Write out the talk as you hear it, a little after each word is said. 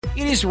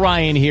It is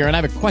Ryan here, and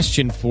I have a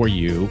question for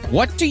you.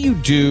 What do you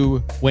do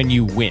when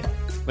you win?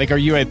 Like, are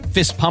you a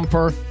fist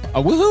pumper,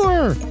 a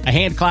woohooer, a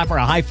hand clapper,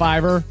 a high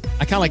fiver?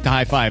 I kind of like the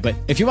high five, but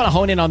if you want to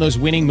hone in on those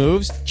winning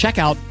moves, check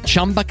out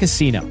Chumba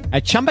Casino.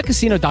 At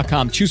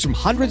ChumbaCasino.com, choose from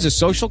hundreds of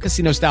social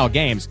casino-style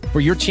games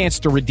for your chance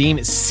to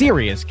redeem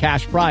serious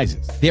cash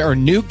prizes. There are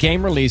new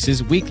game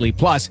releases weekly,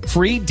 plus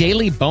free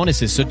daily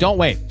bonuses. So don't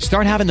wait.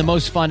 Start having the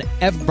most fun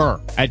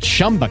ever at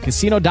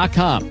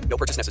ChumbaCasino.com. No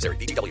purchase necessary.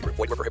 VGW Group.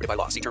 Void where prohibited by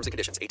law. See terms and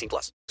conditions.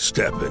 18+.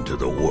 Step into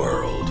the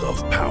world of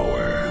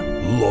power,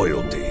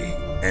 loyalty,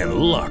 and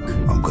luck.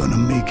 I'm gonna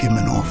make him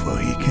an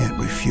offer he can't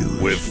refuse.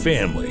 With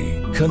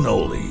family,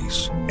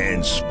 cannolis,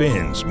 and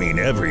spins mean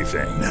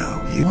everything.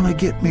 Now, you wanna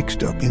get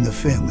mixed up in the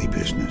family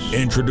business.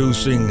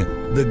 Introducing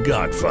The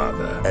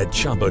Godfather at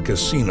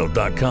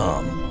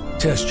ChumbaCasino.com.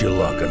 Test your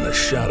luck in the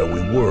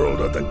shadowy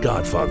world of The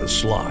Godfather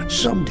slot.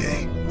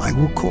 Someday, I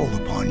will call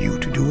upon you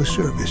to do a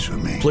service for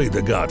me. Play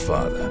The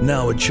Godfather,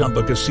 now at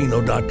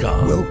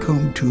ChumbaCasino.com.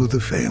 Welcome to the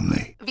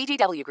family.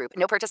 VGW Group.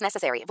 No purchase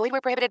necessary. Void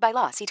where prohibited by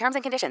law. See terms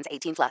and conditions.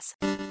 18+.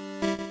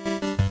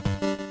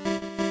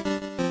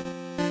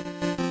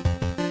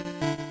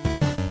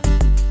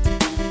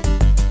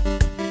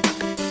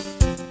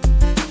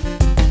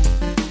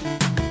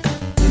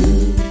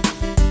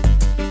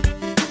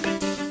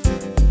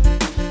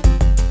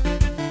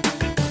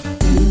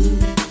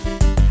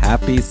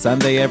 Happy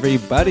Sunday,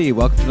 everybody.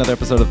 Welcome to another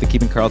episode of the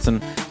Keeping Karlsson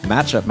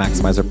Matchup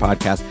Maximizer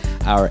podcast,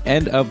 our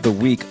end of the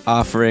week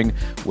offering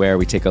where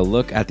we take a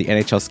look at the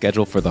NHL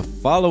schedule for the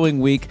following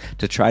week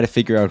to try to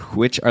figure out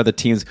which are the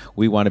teams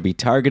we want to be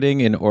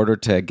targeting in order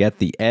to get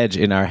the edge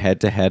in our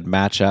head-to-head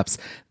matchups.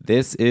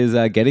 This is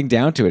getting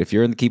down to it. If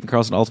you're in the Keeping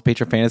Karlsson Ultimate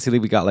Patron Fantasy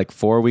League, we got like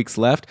 4 weeks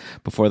left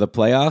before the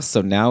playoffs,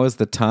 so now is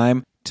the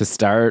time to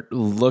start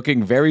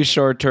looking very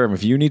short term.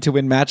 If you need to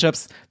win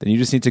matchups, then you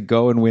just need to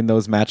go and win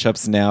those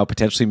matchups now,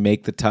 potentially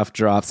make the tough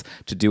drops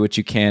to do what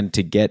you can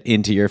to get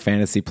into your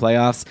fantasy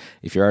playoffs.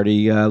 If you're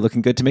already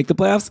looking good to make the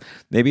playoffs,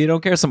 maybe you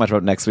don't care so much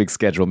about next week's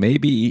schedule.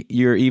 Maybe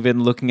you're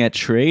even looking at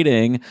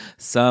trading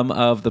some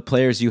of the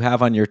players you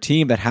have on your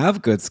team that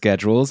have good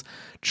schedules.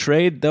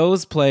 Trade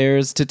those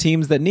players to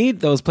teams that need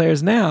those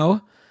players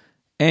now,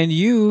 and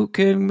you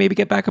can maybe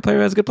get back a player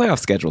who has a good playoff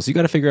schedule. So you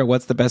got to figure out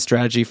what's the best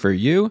strategy for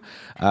you.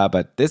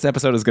 But this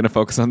episode is going to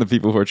focus on the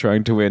people who are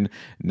trying to win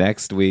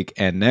next week.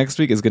 And next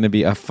week is going to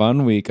be a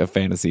fun week of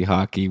fantasy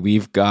hockey.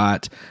 We've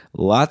got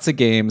lots of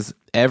games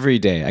every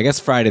day. I guess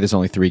Friday there's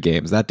only 3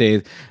 games. That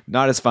day,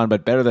 not as fun,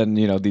 but better than,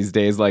 these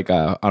days like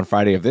on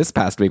Friday of this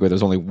past week where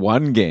there's only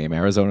 1 game,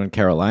 Arizona and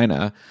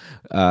Carolina.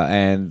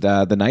 And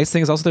the nice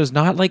thing is also there's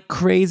not like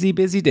crazy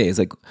busy days.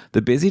 Like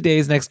the busy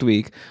days next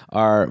week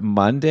are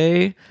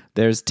Monday,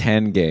 there's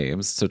 10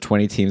 games, so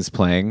 20 teams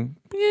playing.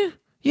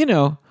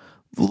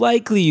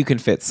 Likely you can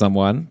fit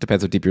someone.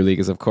 Depends how deep your league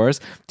is, of course.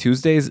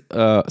 Tuesday's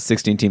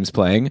 16 teams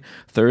playing.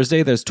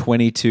 Thursday, there's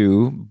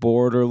 22.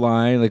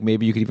 Borderline. Like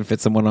maybe you could even fit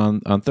someone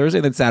on Thursday.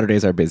 And then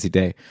Saturday's our busy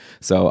day.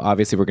 So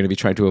obviously we're going to be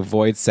trying to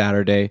avoid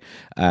Saturday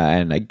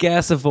and I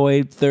guess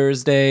avoid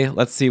Thursday.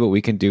 Let's see what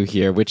we can do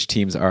here. Which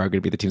teams are going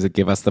to be the teams that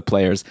give us the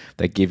players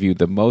that give you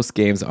the most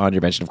games on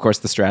your bench. And of course,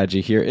 the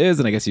strategy here is,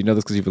 and I guess you know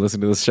this because you've been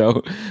listening to this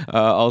show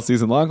all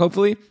season long,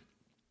 hopefully.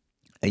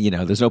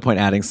 There's no point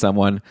adding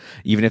someone,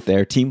 even if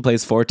their team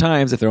plays 4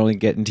 times, if they're only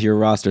getting to your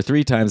roster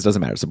 3 times,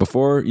 doesn't matter. So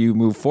before you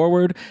move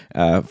forward,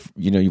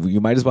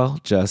 you might as well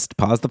just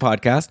pause the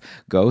podcast,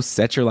 go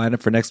set your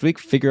lineup for next week,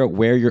 figure out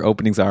where your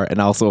openings are, and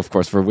also, of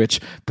course, for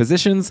which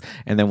positions,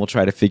 and then we'll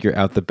try to figure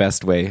out the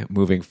best way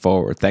moving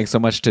forward. Thanks so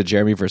much to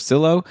Jeremy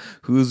Versillo,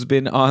 who's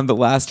been on the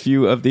last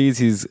few of these.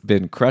 He's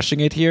been crushing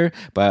it here,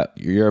 but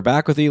you're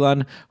back with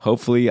Elon.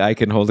 Hopefully I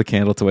can hold a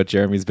candle to what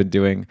Jeremy's been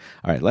doing.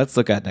 All right, let's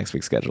look at next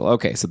week's schedule.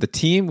 Okay, so the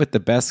team with the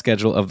best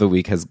schedule of the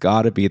week has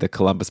got to be the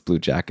Columbus Blue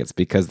Jackets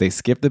because they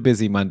skip the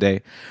busy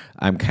Monday.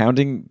 I'm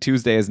counting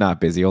Tuesday as not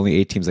busy, only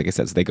 8 teams, like I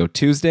said. So they go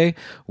Tuesday,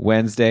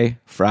 Wednesday,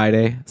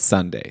 Friday,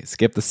 Sunday.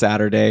 Skip the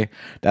Saturday.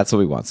 That's what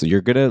we want. So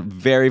you're going to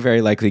very,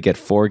 very likely get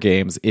 4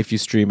 games if you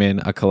stream in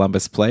a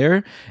Columbus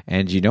player.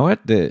 And you know what?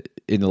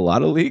 In a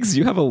lot of leagues,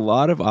 you have a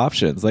lot of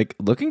options. Like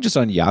looking just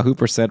on Yahoo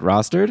percent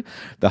rostered,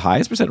 the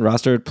highest percent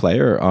rostered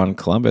player on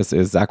Columbus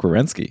is Zach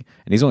Werenski,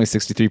 and he's only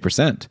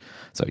 63%.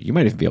 So you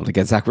might even be able to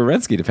get Zach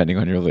Werenski depending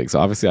on your league. So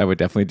obviously I would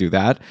definitely do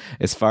that.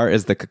 As far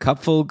as the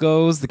cupful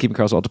goes, the Keeping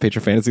Karlsson Ultimate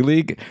Patron Fantasy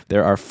League,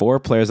 there are 4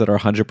 players that are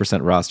 100%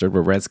 rostered: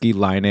 Werenski,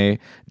 Laine,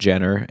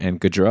 Jenner, and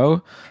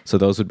Gaudreau. So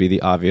those would be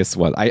the obvious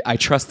ones. I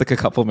trust the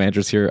cupful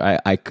managers here.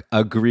 I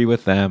agree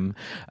with them.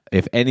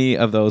 If any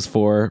of those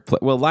 4,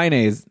 Laine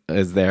is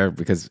there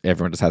because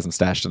everyone just has them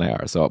stashed in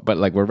IR. So, but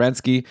like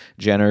Werenski,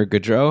 Jenner,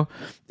 Gaudreau,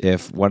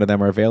 if one of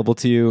them are available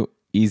to you,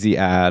 easy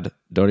add.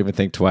 Don't even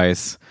think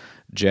twice.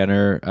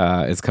 Jenner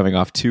is coming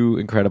off 2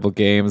 incredible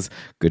games.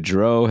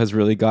 Gaudreau has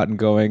really gotten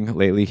going.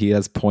 Lately, he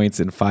has points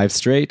in 5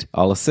 straight,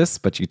 all assists,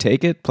 but you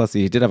take it. Plus,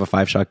 he did have a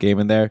 5-shot game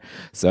in there.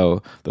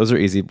 So those are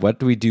easy. What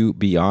do we do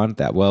beyond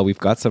that? Well, we've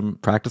got some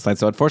practice lines.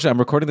 So unfortunately, I'm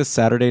recording this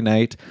Saturday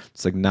night.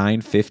 It's like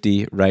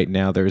 9:50 right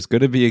now. There's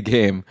going to be a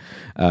game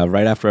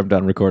right after I'm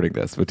done recording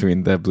this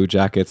between the Blue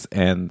Jackets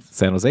and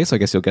San Jose. So I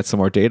guess you'll get some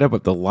more data.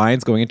 But the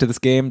lines going into this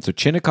game. So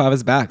Chinnikov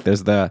is back.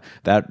 There's that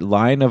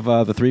line of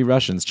the 3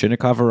 Russians,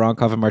 Chinnikov,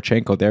 Voronkov, and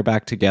Marchenko. They're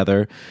back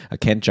together.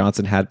 Kent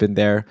Johnson had been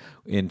there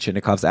in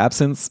Chinnikov's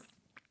absence.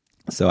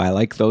 So I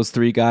like those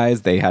 3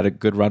 guys. They had a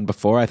good run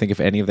before. I think if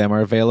any of them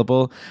are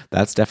available,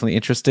 that's definitely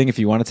interesting. If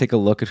you want to take a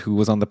look at who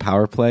was on the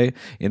power play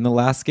in the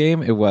last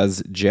game, it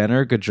was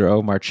Jenner,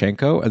 Gaudreau,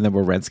 Marchenko, and then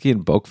Werenski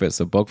and Boqvist.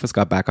 So Boqvist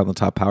got back on the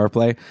top power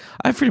play.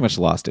 I've pretty much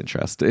lost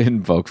interest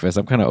in Boqvist.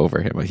 I'm kind of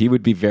over him. He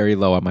would be very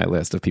low on my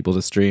list of people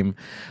to stream.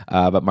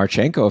 But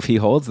Marchenko, if he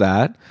holds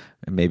that,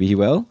 and maybe he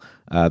will,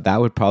 that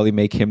would probably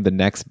make him the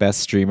next best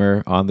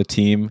streamer on the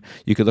team.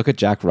 You could look at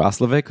Jack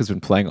Roslovic, who's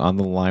been playing on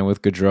the line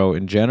with Gaudreau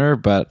and Jenner,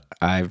 but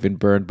I've been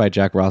burned by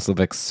Jack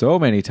Roslovic so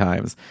many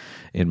times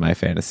in my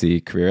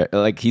fantasy career.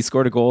 Like, he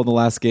scored a goal in the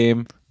last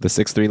game, the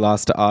 6-3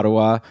 loss to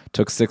Ottawa,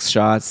 took 6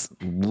 shots,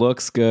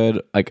 looks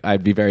good. Like,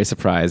 I'd be very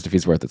surprised if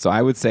he's worth it. So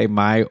I would say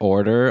my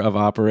order of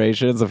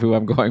operations of who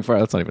I'm going for,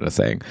 that's not even a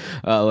saying,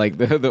 like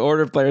the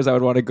order of players I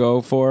would want to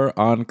go for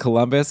on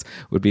Columbus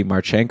would be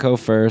Marchenko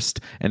first.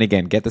 And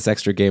again, get this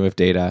extra game of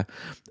data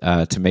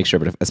to make sure,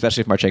 but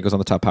especially if Marchenko's on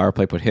the top power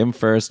play, put him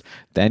first,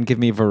 then give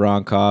me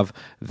Voronkov,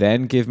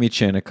 then give me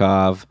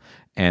Chinnikov,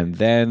 and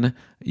then,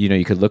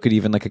 you could look at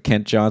even like a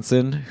Kent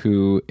Johnson,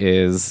 who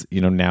is,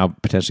 now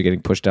potentially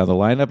getting pushed down the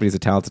lineup, but he's a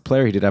talented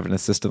player. He did have an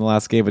assist in the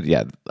last game, but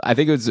I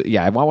think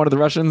I want one of the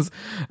Russians,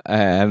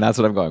 and that's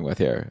what I'm going with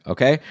here.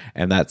 Okay.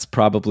 And that's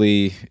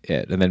probably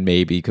it. And then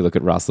maybe you could look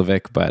at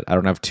Roslovic, but I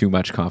don't have too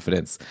much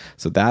confidence.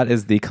 So that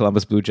is the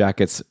Columbus Blue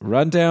Jackets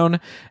rundown.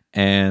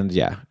 And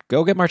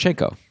go get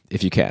Marchenko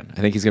if you can.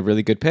 I think he's a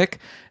really good pick.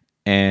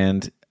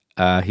 And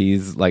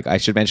he's like, I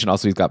should mention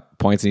also, he's got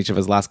points in each of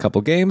his last couple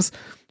games.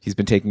 He's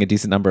been taking a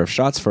decent number of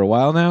shots for a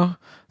while now.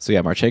 So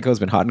Marchenko has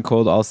been hot and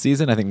cold all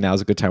season. I think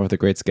now's a good time with a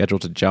great schedule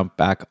to jump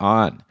back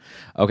on.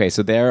 Okay,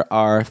 so there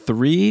are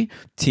 3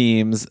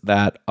 teams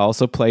that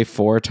also play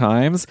 4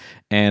 times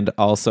and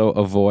also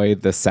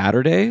avoid the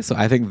Saturday. So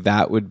I think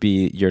that would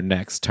be your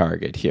next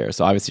target here.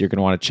 So obviously you're going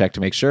to want to check to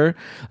make sure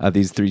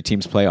these 3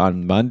 teams play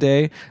on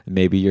Monday.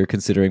 Maybe you're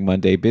considering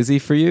Monday busy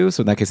for you.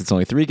 So in that case, it's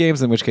only 3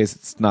 games, in which case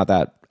it's not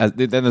that.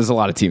 Then there's a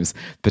lot of teams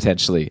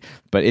potentially.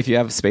 But if you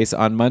have space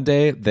on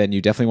Monday, then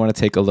you definitely want to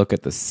take a look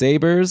at the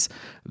Sabres,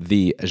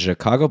 the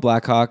Chicago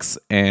Blackhawks,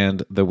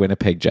 and the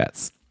Winnipeg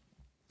Jets.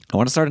 I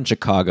want to start in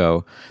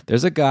Chicago.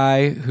 There's a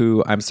guy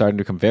who I'm starting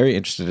to become very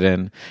interested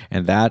in,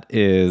 and that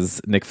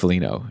is Nick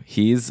Foligno.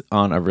 He's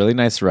on a really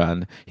nice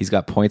run. He's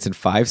got points in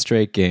 5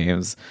 straight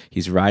games.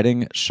 He's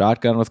riding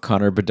shotgun with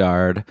Connor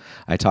Bedard.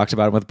 I talked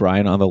about him with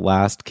Brian on the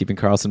last Keeping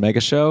Karlsson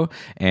Mega show,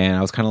 and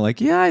I was kind of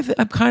like,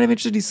 I'm kind of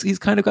interested. He's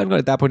kind of gotten going.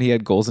 At that point, he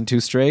had goals in 2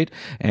 straight,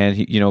 and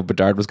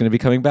Bedard was going to be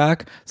coming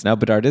back. So now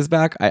Bedard is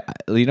back.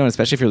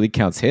 Especially if your league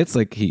counts hits,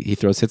 like he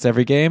throws hits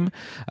every game.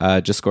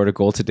 Just scored a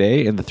goal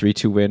today in the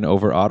 3-2 win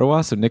over Ottawa.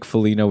 So Nick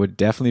Foligno would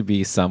definitely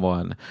be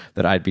someone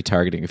that I'd be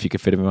targeting. If you could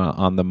fit him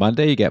on the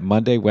Monday, you get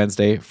Monday,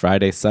 Wednesday,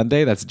 Friday,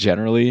 Sunday. That's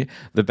generally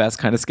the best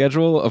kind of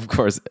schedule. Of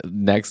course,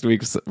 next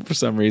week, for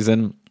some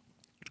reason,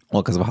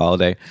 because of a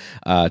holiday,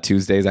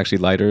 Tuesday is actually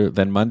lighter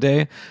than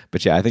Monday.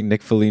 But I think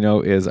Nick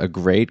Foligno is a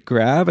great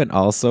grab. And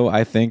also,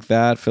 I think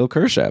that Phil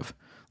Kurashev,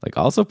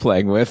 also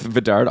playing with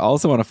Bedard,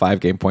 also on a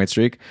 5-game point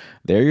streak.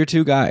 They're your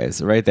 2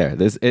 guys right there.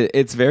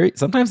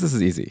 Sometimes this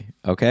is easy,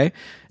 okay?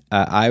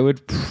 I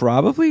would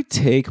probably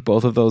take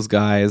both of those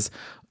guys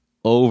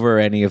over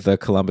any of the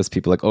Columbus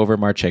people, like over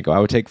Marchenko. I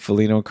would take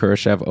Foligno and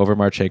Kurashev over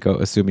Marchenko,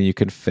 assuming you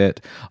can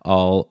fit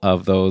all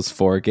of those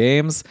 4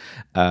 games,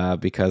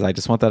 because I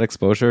just want that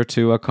exposure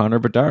to Connor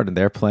Bedard, and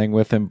they're playing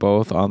with him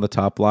both on the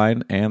top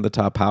line and the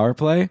top power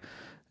play.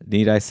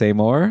 Need I say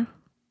more?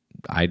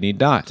 I need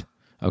not.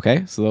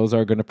 Okay, so those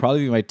are going to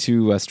probably be my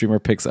 2 streamer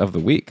picks of the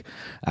week,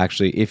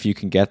 actually, if you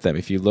can get them.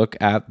 If you look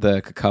at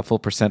the couple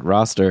percent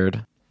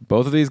rostered,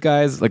 both of these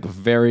guys,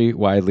 very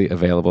widely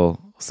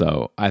available.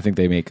 So I think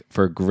they make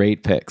for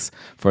great picks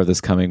for this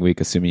coming week,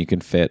 assuming you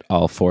can fit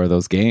all 4 of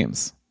those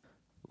games.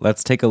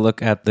 Let's take a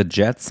look at the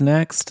Jets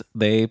next.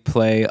 They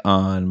play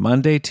on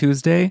Monday,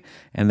 Tuesday,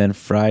 and then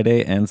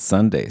Friday and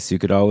Sunday. So you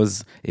could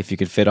always, if you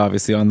could fit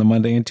obviously on the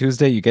Monday and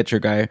Tuesday, you get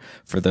your guy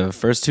for the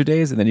first 2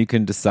 days, and then you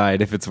can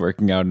decide if it's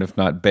working out, and if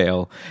not,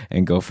 bail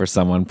and go for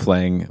someone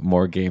playing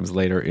more games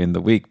later in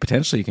the week.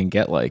 Potentially you can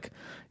get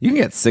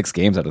 6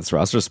 games out of this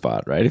roster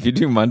spot, right? If you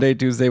do Monday,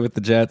 Tuesday with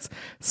the Jets,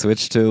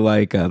 switch to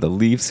the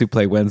Leafs who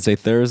play Wednesday,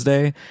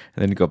 Thursday, and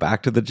then you go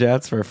back to the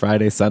Jets for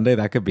Friday, Sunday.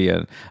 That could be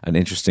an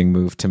interesting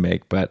move to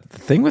make. But the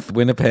thing with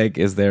Winnipeg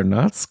is they're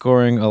not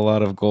scoring a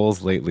lot of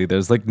goals lately.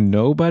 There's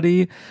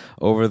nobody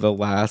over the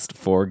last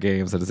 4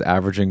 games that is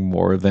averaging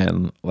more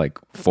than a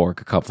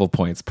couple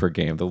points per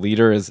game. The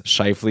leader is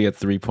Scheifele at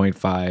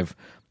 3.5.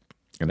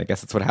 And I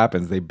guess that's what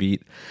happens. They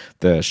beat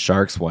the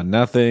Sharks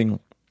 1-0.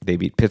 They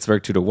beat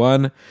Pittsburgh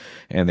 2-1,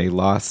 and they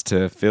lost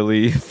to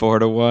Philly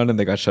 4-1, and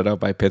they got shut out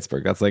by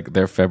Pittsburgh. That's like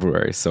their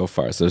February so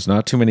far. So there's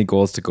not too many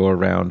goals to go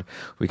around.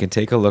 We can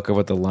take a look at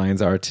what the lines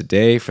are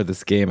today for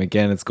this game.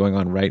 Again, it's going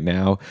on right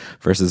now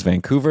versus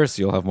Vancouver, so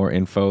you'll have more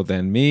info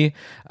than me.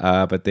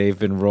 But they've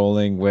been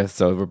rolling with,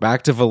 so we're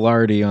back to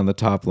Velarde on the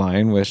top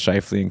line with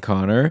Scheifele and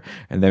Connor,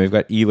 and then we've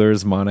got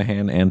Ehlers,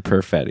 Monahan, and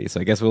Perfetti. So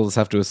I guess we'll just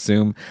have to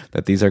assume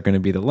that these are going to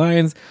be the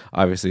lines.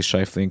 Obviously,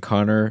 Scheifele and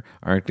Connor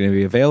aren't going to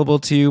be available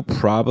to you.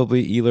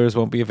 Probably Ehlers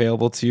won't be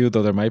available to you,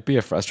 though there might be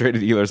a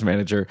frustrated Ehlers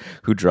manager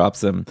who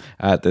drops him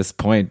at this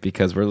point,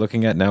 because we're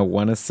looking at now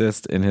 1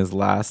 assist in his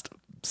last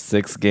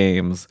 6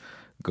 games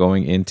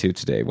going into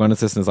today. 1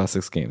 assist in his last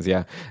 6 games,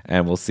 yeah.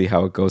 And we'll see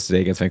how it goes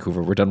today against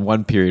Vancouver. We're done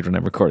 1 period when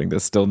I'm recording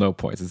this. Still no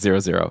points. It's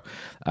 0-0.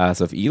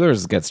 So if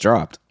Ehlers gets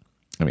dropped,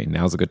 I mean,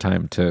 now's a good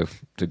time to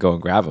go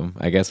and grab him,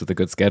 I guess, with a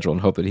good schedule and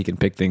hope that he can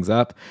pick things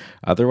up.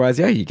 Otherwise,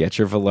 yeah, you get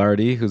your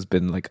Velarde, who's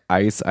been like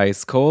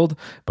ice cold,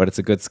 but it's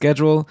a good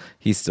schedule.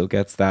 He still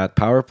gets that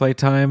power play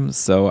time.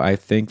 So I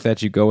think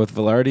that you go with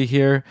Velarde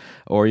here,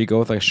 or you go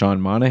with like Sean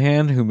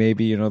Monahan, who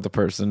maybe, you know, the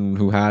person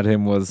who had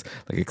him was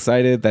like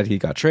excited that he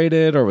got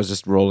traded or was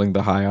just rolling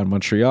the high on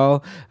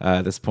Montreal.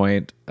 At this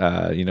point,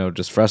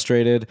 just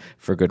frustrated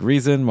for good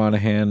reason.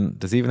 Monahan,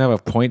 does he even have a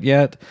point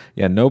yet?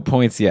 Yeah, no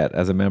points yet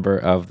as a member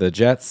of the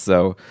Jets.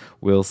 So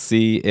we'll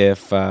see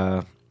if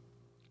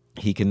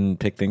he can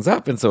pick things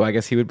up. And so I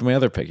guess he would be my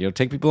other pick.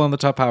 Take people on the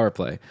top power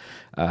play.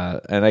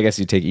 And I guess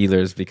you take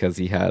Ehlers because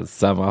he has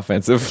some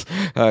offensive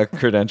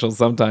credentials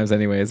sometimes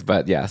anyways.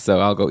 But yeah, so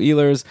I'll go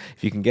Ehlers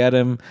if you can get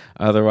him.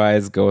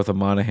 Otherwise, go with a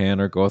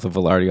Monahan or go with a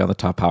Velarde on the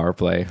top power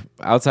play.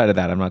 Outside of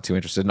that, I'm not too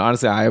interested. And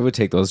honestly, I would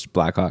take those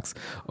Blackhawks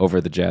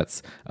over the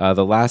Jets.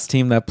 The last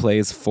team that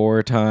plays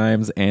 4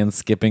 times and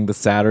skipping the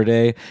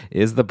Saturday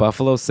is the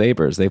Buffalo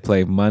Sabres. They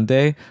play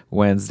Monday,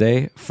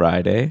 Wednesday,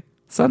 Friday,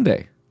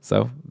 Sunday.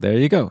 So there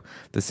you go.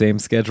 The same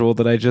schedule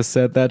that I just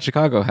said that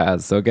Chicago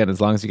has. So again, as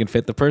long as you can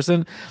fit the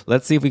person,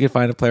 let's see if we can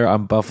find a player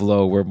on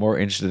Buffalo we're more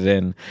interested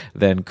in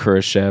than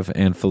Kurashev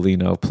and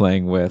Foligno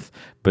playing with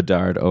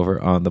Bedard over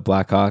on the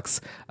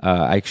Blackhawks.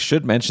 I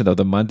should mention, though,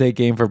 the Monday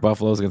game for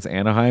Buffalo is against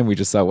Anaheim. We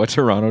just saw what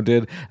Toronto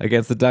did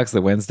against the Ducks.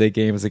 The Wednesday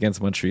game is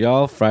against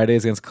Montreal. Friday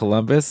is against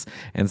Columbus.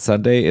 And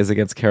Sunday is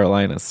against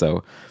Carolina.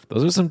 So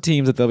those are some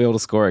teams that they'll be able to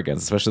score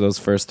against, especially those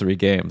first 3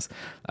 games.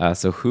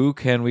 So who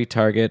can we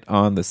target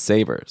on the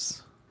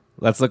Sabres?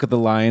 Let's look at the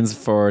lines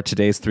for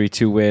today's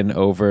 3-2 win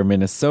over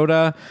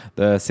Minnesota.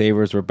 The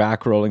Sabres were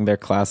back rolling their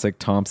classic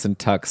Thompson,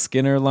 Tuck,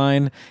 Skinner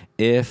line.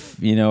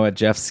 If, a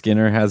Jeff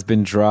Skinner has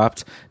been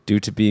dropped due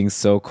to being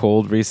so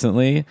cold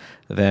recently,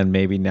 then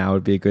maybe now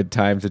would be a good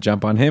time to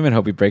jump on him and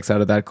hope he breaks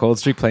out of that cold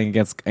streak. Playing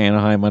against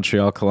Anaheim,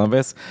 Montreal,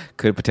 Columbus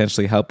could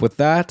potentially help with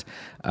that.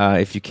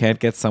 If you can't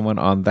get someone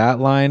on that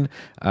line,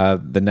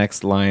 the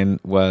next line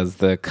was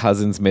the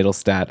Cousins,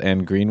 Middlestat,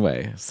 and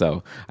Greenway.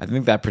 So I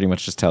think that pretty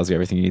much just tells you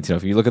everything you need to know.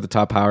 If you look at the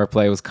top power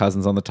play, it was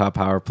Cousins on the top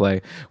power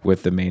play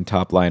with the main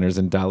top liners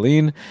in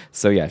Dahlin.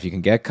 So yeah, if you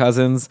can get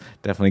Cousins,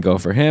 definitely go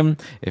for him.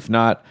 If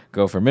not,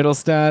 go for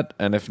Middlestat.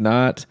 And if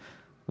not,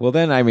 well,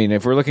 then,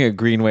 if we're looking at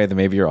Greenway, then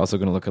maybe you're also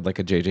going to look at like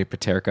a JJ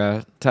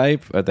Peterka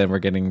type. But then we're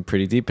getting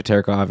pretty deep.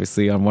 Peterka,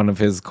 obviously, on one of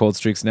his cold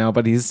streaks now,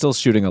 but he's still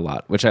shooting a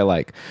lot, which I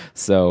like.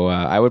 So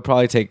I would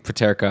probably take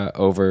Peterka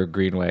over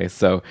Greenway.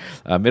 So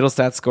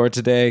Middlestat scored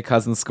today.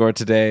 Cousins scored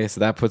today. So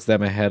that puts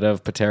them ahead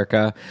of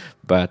Peterka.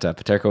 But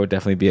Peterka would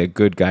definitely be a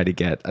good guy to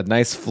get. A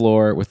nice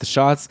floor with the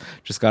shots.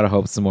 Just got to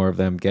hope some more of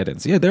them get in.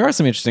 So yeah, there are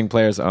some interesting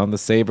players on the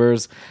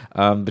Sabres.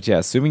 But yeah,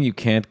 assuming you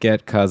can't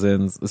get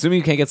Cousins, assuming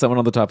you can't get someone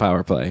on the top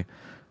power play,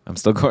 I'm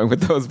still going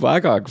with those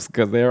Blackhawks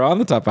because they're on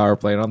the top power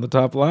play and on the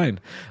top line.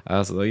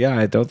 So yeah,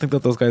 I don't think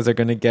that those guys are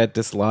going to get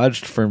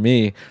dislodged for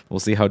me. We'll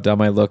see how dumb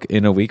I look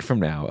in a week from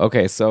now.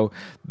 Okay, so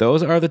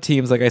those are the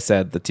teams, like I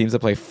said, the teams that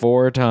play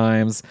 4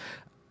 times,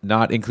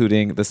 not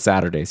including the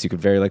Saturday. So you could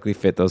very likely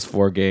fit those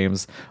 4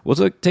 games.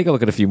 We'll take a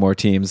look at a few more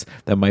teams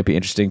that might be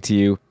interesting to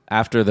you.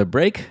 After the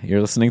break,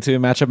 you're listening to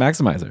Matchup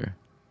Maximizer.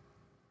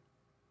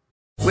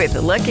 With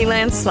the Lucky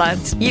Land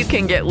Slots, you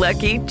can get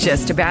lucky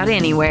just about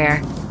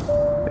anywhere.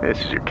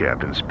 This is your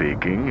captain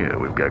speaking.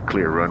 We've got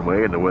clear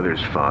runway and the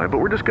weather's fine, but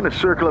we're just going to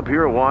circle up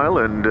here a while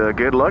and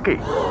get lucky.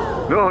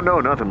 No,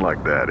 nothing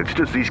like that. It's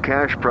just these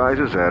cash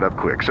prizes add up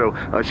quick. So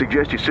I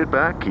suggest you sit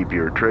back, keep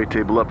your tray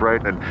table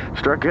upright, and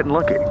start getting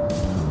lucky.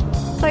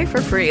 Play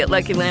for free at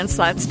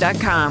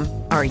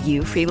LuckyLandSlots.com. Are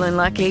you feeling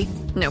lucky?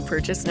 No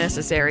purchase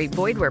necessary.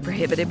 Void where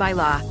prohibited by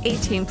law.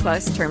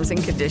 18+ terms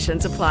and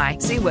conditions apply.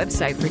 See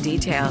website for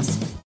details.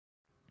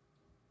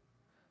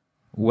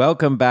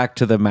 Welcome back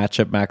to the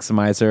Matchup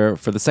Maximizer.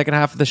 For the second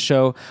half of the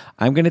show,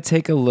 I'm going to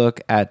take a look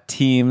at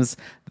teams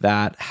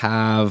that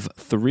have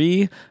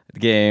 3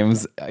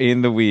 games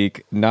in the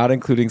week, not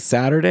including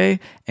Saturday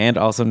and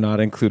also not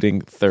including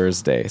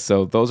Thursday.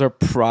 So those are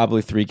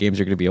probably 3 games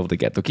you're going to be able to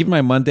get. Though keep in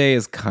mind, Monday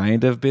is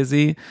kind of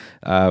busy,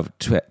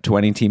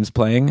 20 teams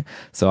playing.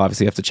 So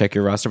obviously you have to check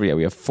your roster. But yeah,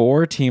 we have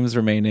 4 teams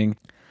remaining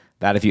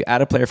that if you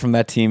add a player from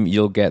that team,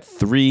 you'll get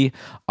 3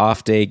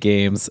 off-day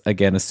games,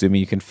 again,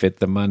 assuming you can fit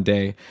the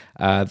Monday.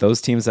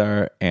 Those teams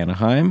are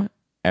Anaheim,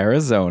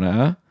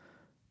 Arizona,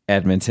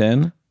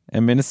 Edmonton,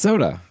 and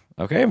Minnesota.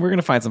 Okay, we're going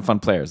to find some fun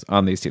players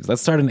on these teams.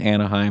 Let's start in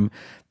Anaheim.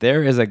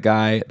 There is a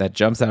guy that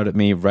jumps out at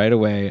me right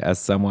away as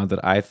someone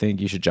that I think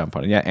you should jump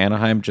on. Yeah,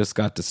 Anaheim just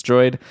got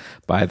destroyed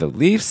by the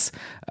Leafs.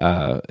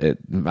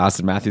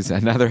 Austin Matthews,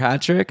 another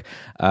hat trick.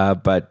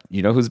 But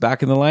you know who's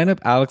back in the lineup?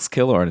 Alex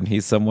Killorn, and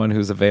he's someone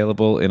who's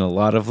available in a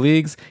lot of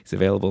leagues. He's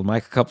available in my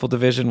couple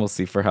division. We'll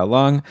see for how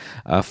long.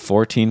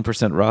 14%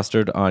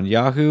 rostered on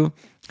Yahoo.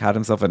 Had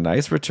himself a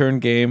nice return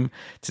game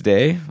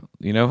today,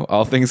 you know,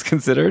 all things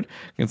considered,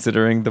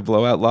 considering the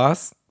blowout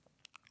loss.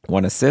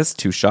 1 assist,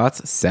 2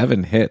 shots,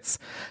 7 hits.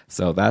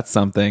 So that's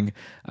something.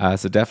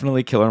 So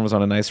definitely Killorn was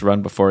on a nice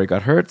run before he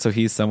got hurt. So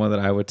he's someone that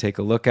I would take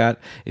a look at.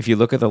 If you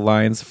look at the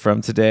lines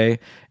from today,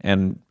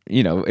 and,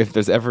 you know, if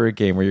there's ever a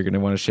game where you're going to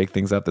want to shake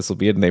things up, this will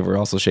be it. And they were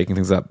also shaking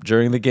things up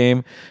during the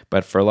game.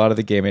 But for a lot of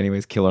the game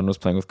anyways, Killorn was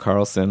playing with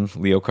Karlsson,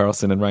 Leo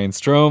Karlsson, and Ryan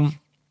Strome.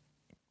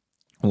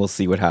 We'll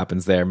see what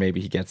happens there. Maybe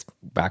he gets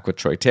back with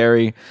Troy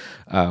Terry.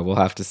 We'll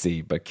have to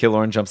see. But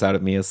Killorn jumps out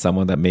at me as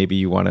someone that maybe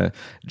you want to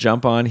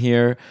jump on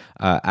here.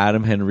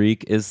 Adam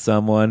Henrique is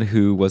someone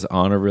who was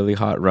on a really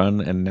hot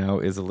run and now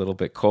is a little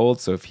bit cold.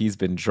 So if he's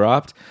been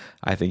dropped,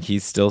 I think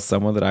he's still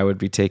someone that I would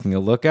be taking a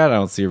look at. I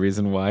don't see a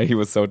reason why he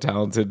was so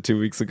talented 2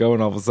 weeks ago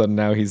and all of a sudden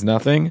now he's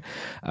nothing.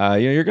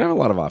 You're going to have a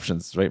lot of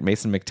options, right?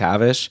 Mason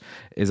McTavish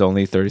is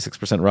only 36%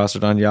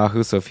 rostered on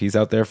Yahoo. So if he's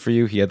out there for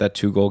you, he had that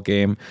 2-goal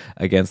game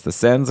against the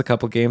Sens a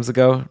couple games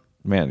ago.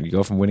 Man, you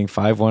go from winning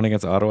 5-1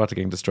 against Ottawa to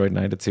getting destroyed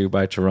 9-2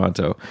 by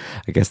Toronto.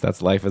 I guess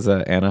that's life as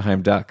an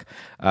Anaheim Duck.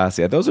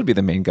 So yeah, those would be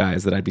the main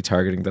guys that I'd be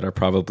targeting that are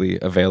probably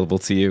available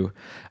to you.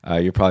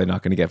 You're probably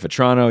not going to get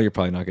Vetrano. You're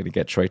probably not going to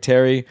get Troy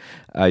Terry.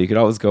 You could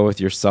always go with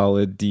your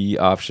solid D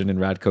option in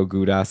Radko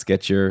Gudas.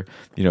 Get your,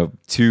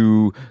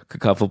 2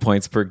 couple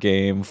points per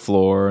game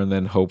floor, and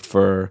then hope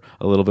for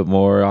a little bit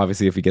more.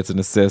 Obviously, if he gets an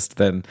assist,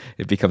 then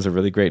it becomes a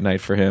really great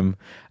night for him.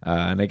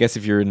 And I guess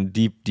if you're in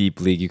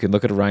deep league, you can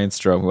look at Ryan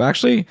Strome, who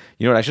actually,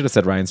 I should have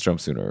said Ryan Strome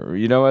sooner.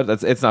 You know what?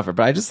 It's not fair,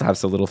 but I just have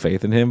so little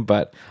faith in him.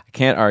 But I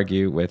can't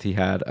argue with he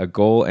had a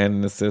goal and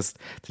an assist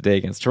today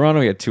against Toronto.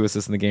 He had 2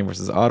 assists in the game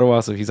versus Ottawa,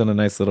 so he's on a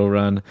nice little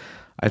run.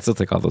 I'd still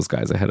take all those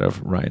guys ahead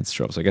of Ryan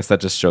Strome. So I guess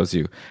that just shows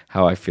you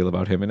how I feel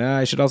about him. And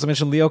I should also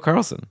mention Leo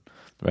Karlsson,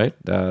 right?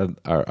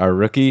 Our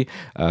rookie,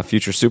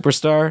 future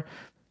superstar.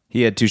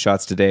 He had 2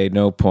 shots today,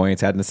 no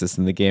points, had an assist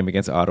in the game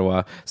against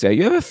Ottawa. So yeah,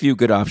 you have a few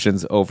good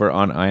options over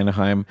on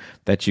Anaheim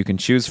that you can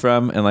choose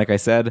from. And like I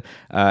said,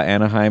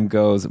 Anaheim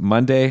goes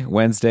Monday,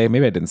 Wednesday,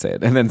 maybe I didn't say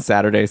it, and then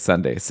Saturday,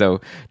 Sunday.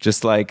 So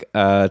just like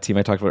a team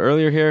I talked about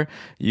earlier here,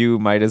 you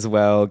might as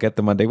well get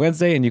the Monday,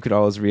 Wednesday, and you could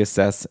always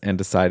reassess and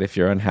decide if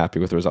you're unhappy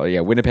with the result. Yeah,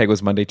 Winnipeg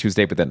was Monday,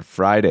 Tuesday, but then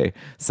Friday,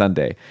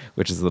 Sunday,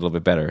 which is a little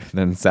bit better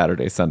than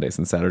Saturday, Sunday,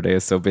 since Saturday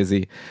is so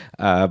busy.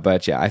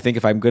 But yeah, I think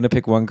if I'm going to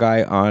pick one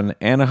guy on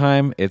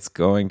Anaheim, it's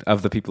going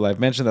of the people I've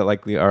mentioned that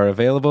likely are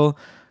available.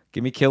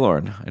 Give me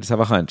Killorn. I just have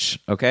a hunch.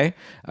 Okay.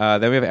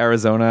 Then we have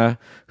Arizona,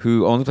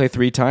 who only play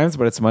 3 times,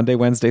 but it's Monday,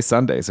 Wednesday,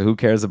 Sunday. So who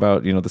cares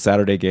about, the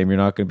Saturday game? You're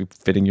not going to be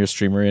fitting your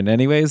streamer in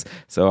anyways.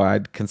 So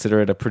I'd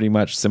consider it a pretty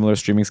much similar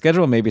streaming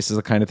schedule. Maybe it's just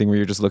the kind of thing where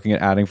you're just looking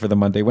at adding for the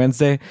Monday,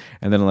 Wednesday.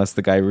 And then unless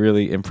the guy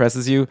really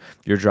impresses you,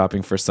 you're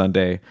dropping for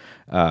Sunday.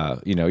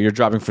 You're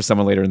dropping for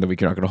someone later in the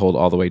week. You're not going to hold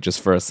all the way just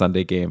for a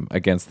Sunday game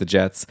against the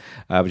Jets.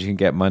 But you can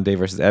get Monday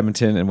versus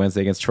Edmonton and Wednesday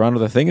against Toronto.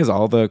 The thing is,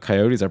 all the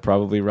Coyotes are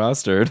probably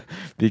rostered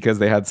because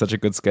they had such a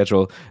good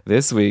schedule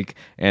this week.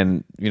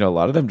 And, a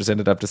lot of them just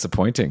ended up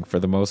disappointing for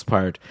the most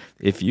part.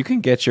 If you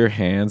can get your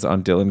hands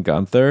on Dylan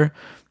Guenther,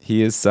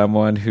 he is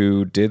someone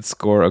who did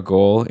score a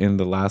goal in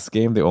the last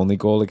game, the only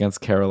goal against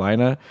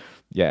Carolina.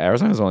 Yeah,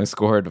 Arizona's only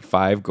scored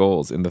 5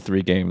 goals in the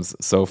 3 games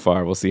so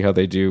far. We'll see how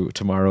they do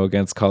tomorrow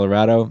against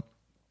Colorado.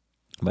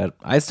 But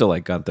I still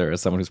like Guenther as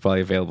someone who's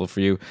probably available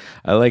for you.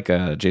 I like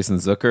Jason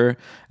Zucker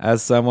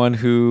as someone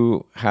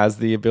who has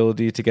the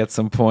ability to get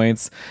some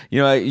points.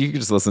 You can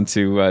just listen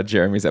to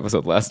Jeremy's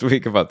episode last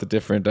week about the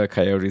different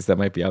Coyotes that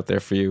might be out there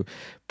for you.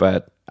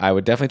 But I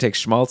would definitely take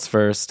Schmaltz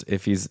first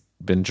if he's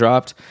been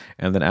dropped.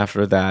 And then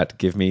after that,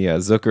 give me a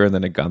Zucker and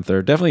then a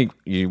Guenther. Definitely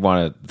you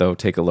want to, though,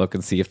 take a look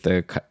and see if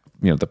the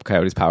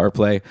Coyotes power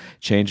play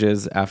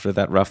changes after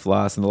that rough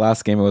loss. In the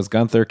last game, it was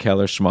Guenther,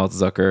 Keller, Schmaltz,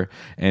 Zucker,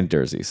 and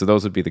Durzi. So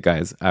those would be the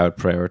guys I would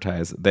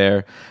prioritize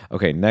there.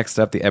 Okay, next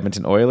up, the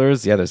Edmonton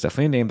Oilers. Yeah, there's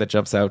definitely a name that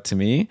jumps out to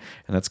me,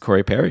 and that's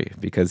Corey Perry,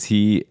 because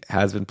he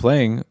has been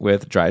playing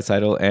with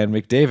Draisaitl and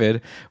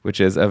McDavid,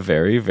 which is a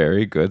very,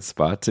 very good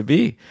spot to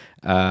be.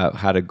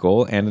 Had a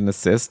goal and an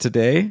assist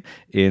today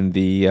in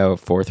the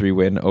 4-3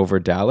 win over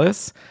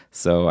Dallas.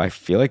 So I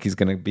feel like he's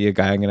going to be a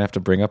guy I'm going to have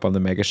to bring up on the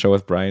Mega Show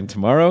with Brian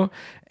tomorrow.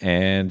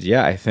 And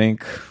yeah, I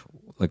think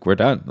we're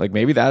done.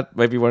 Maybe that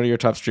might be one of your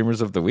top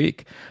streamers of the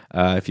week.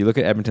 If you look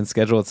at Edmonton's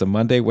schedule, it's a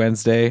Monday,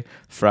 Wednesday,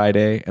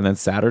 Friday, and then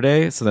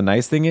Saturday. So the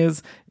nice thing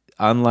is,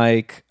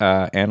 unlike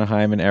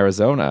Anaheim and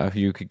Arizona,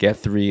 you could get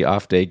 3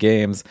 off-day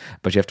games,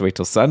 but you have to wait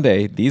till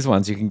Sunday. These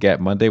ones you can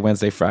get Monday,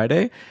 Wednesday,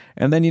 Friday,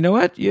 and then you know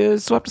what? You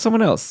swap to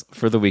someone else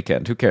for the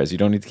weekend. Who cares? You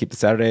don't need to keep the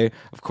Saturday.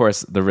 Of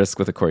course, the risk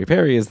with a Corey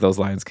Perry is those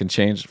lines can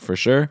change for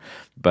sure,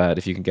 but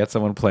if you can get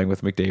someone playing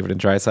with McDavid and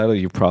Draisaitl,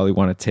 you probably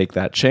want to take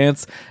that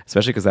chance,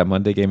 especially because that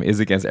Monday game is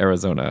against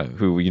Arizona,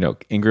 who,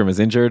 Ingram is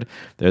injured.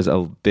 There's a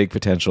big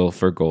potential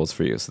for goals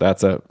for you. So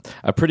that's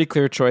a pretty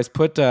clear choice.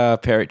 Put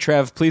Perry.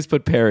 Trev, please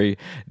put Perry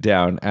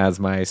down as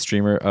my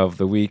streamer of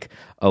the week,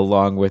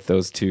 along with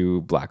those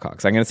 2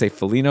 Blackhawks. I'm going to say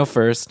Foligno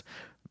first,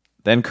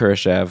 then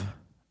Kurashev,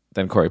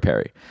 then Corey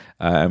Perry.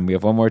 And we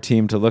have one more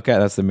team to look at.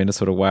 That's the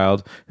Minnesota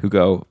Wild, who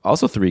go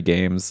also 3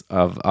 games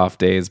of off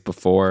days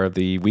before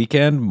the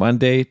weekend,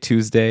 Monday,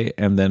 Tuesday,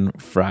 and then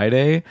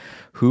Friday.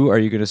 Who are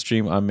you going to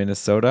stream on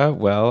Minnesota?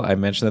 Well, I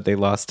mentioned that they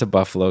lost to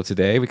Buffalo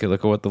today. We could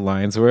look at what the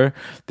lines were.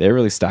 They're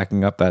really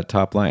stacking up that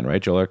top line, right?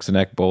 Joel Eriksson,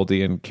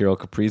 Boldy, and Kirill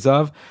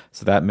Kaprizov.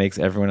 So that makes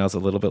everyone else a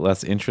little bit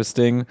less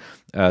interesting.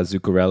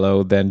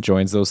 Zuccarello then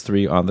joins those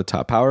 3 on the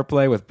top power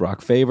play with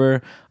Brock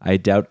Faber. I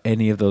doubt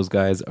any of those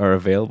guys are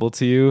available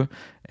to you.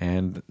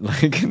 And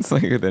it's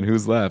like, then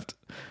who's left?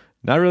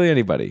 Not really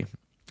anybody,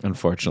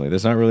 unfortunately.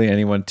 There's not really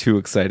anyone too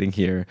exciting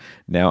here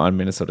now on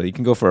Minnesota. You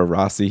can go for a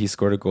Rossi. He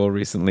scored a goal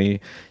recently.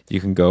 You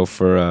can go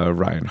for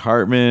Ryan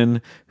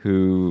Hartman,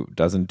 who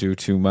doesn't do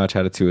too much,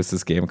 had a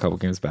 2-assist game a couple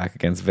games back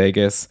against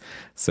Vegas.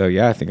 So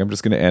yeah, I think I'm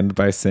just going to end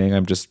by saying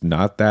I'm just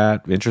not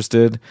that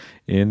interested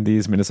in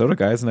these Minnesota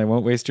guys, and I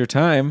won't waste your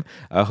time.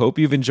 I hope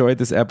you've enjoyed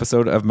this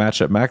episode of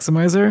Matchup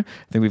Maximizer.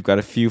 I think we've got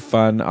a few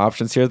fun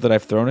options here that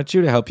I've thrown at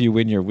you to help you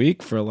win your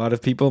week. For a lot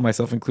of people,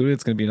 myself included,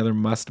 it's going to be another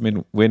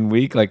must-win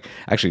week. Like,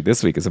 actually,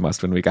 this week is a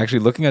must-win week.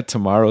 Actually, looking at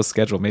tomorrow's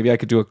schedule, maybe I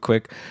could do a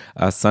quick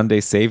Sunday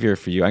savior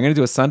for you. I'm going to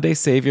do a Sunday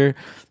savior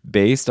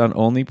based on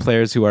only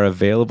players who are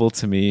available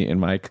to me in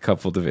my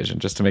couple division,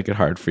 just to make it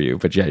hard for you.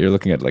 But yeah, you're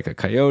looking at like a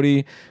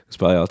Coyote, who's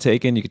probably all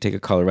taken. You could take a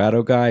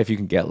Colorado guy if you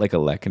can get like a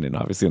Lehkonen,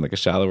 obviously in like a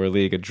shallower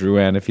league, a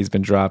Drouin if he's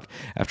been dropped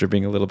after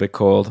being a little bit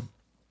cold.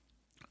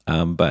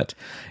 But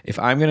if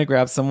I'm going to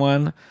grab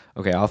someone,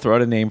 okay, I'll throw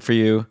out a name for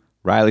you,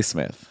 Riley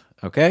Smith,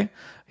 okay?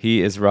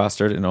 He is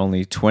rostered in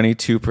only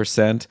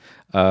 22%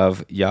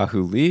 of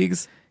Yahoo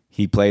leagues.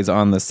 He plays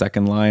on the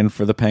second line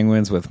for the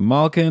Penguins with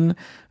Malkin.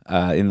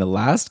 In the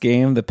last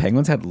game, the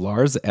Penguins had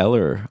Lars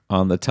Eller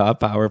on the top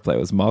power play. It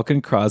was Malkin,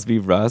 Crosby,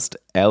 Rust,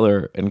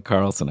 Eller, and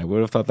Carlson. I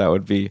would have thought that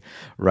would be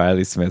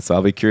Riley Smith. So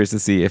I'll be curious to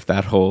see if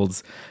that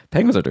holds.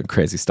 Penguins are doing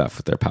crazy stuff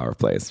with their power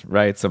plays,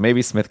 right? So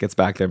maybe Smith gets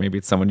back there. Maybe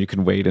it's someone you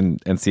can wait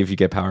and see if you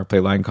get power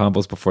play line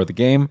combos before the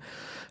game.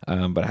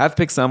 But I have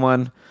to pick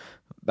someone.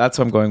 That's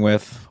what I'm going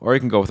with. Or you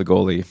can go with a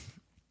goalie.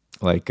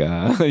 Like, you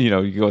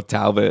can go with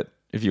Talbot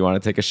if you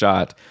want to take a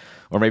shot.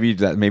 Or maybe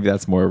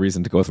that's more a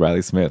reason to go with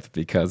Riley Smith,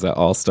 because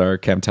all-star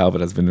Cam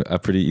Talbot has been a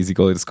pretty easy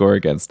goalie to score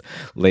against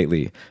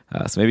lately.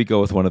 So maybe go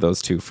with one of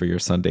those 2 for your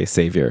Sunday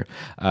savior.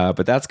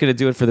 But that's going to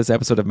do it for this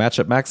episode of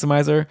Matchup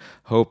Maximizer.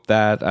 Hope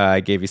that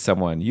I gave you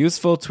someone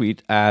useful.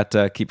 Tweet at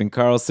Keeping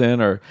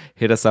Karlsson or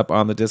hit us up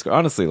on the Discord.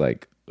 Honestly,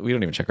 we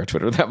don't even check our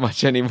Twitter that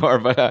much anymore,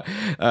 but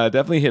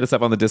definitely hit us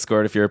up on the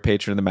Discord if you're a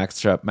patron of the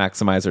Matchup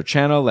Maximizer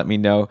channel. Let me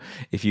know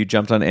if you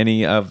jumped on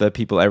any of the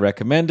people I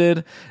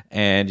recommended.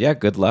 And yeah,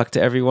 good luck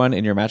to everyone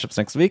in your matchups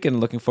next week, and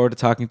looking forward to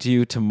talking to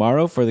you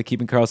tomorrow for the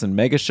Keeping Karlsson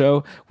Mega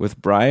Show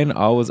with Brian.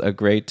 Always a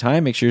great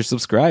time. Make sure you're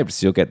subscribed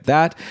so you'll get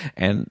that.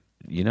 And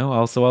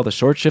also all the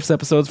short shifts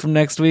episodes from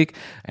next week.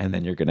 And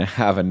then you're going to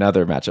have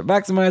another Matchup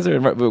Maximizer.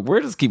 And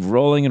we're just keep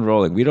rolling and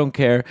rolling. We don't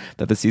care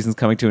that the season's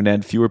coming to an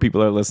end. Fewer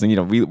people are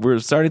listening. We're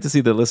starting to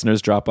see the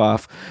listeners drop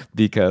off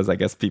because I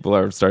guess people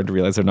are starting to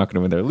realize they're not going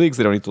to win their leagues.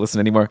 They don't need to listen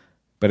anymore.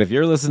 But if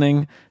you're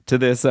listening to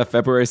this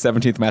February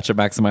 17th Matchup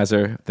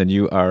Maximizer, then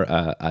you are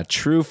a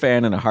true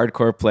fan and a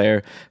hardcore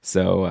player.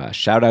 So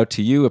shout out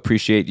to you.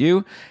 Appreciate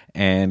you.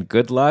 And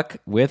good luck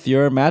with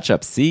your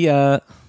matchup. See ya.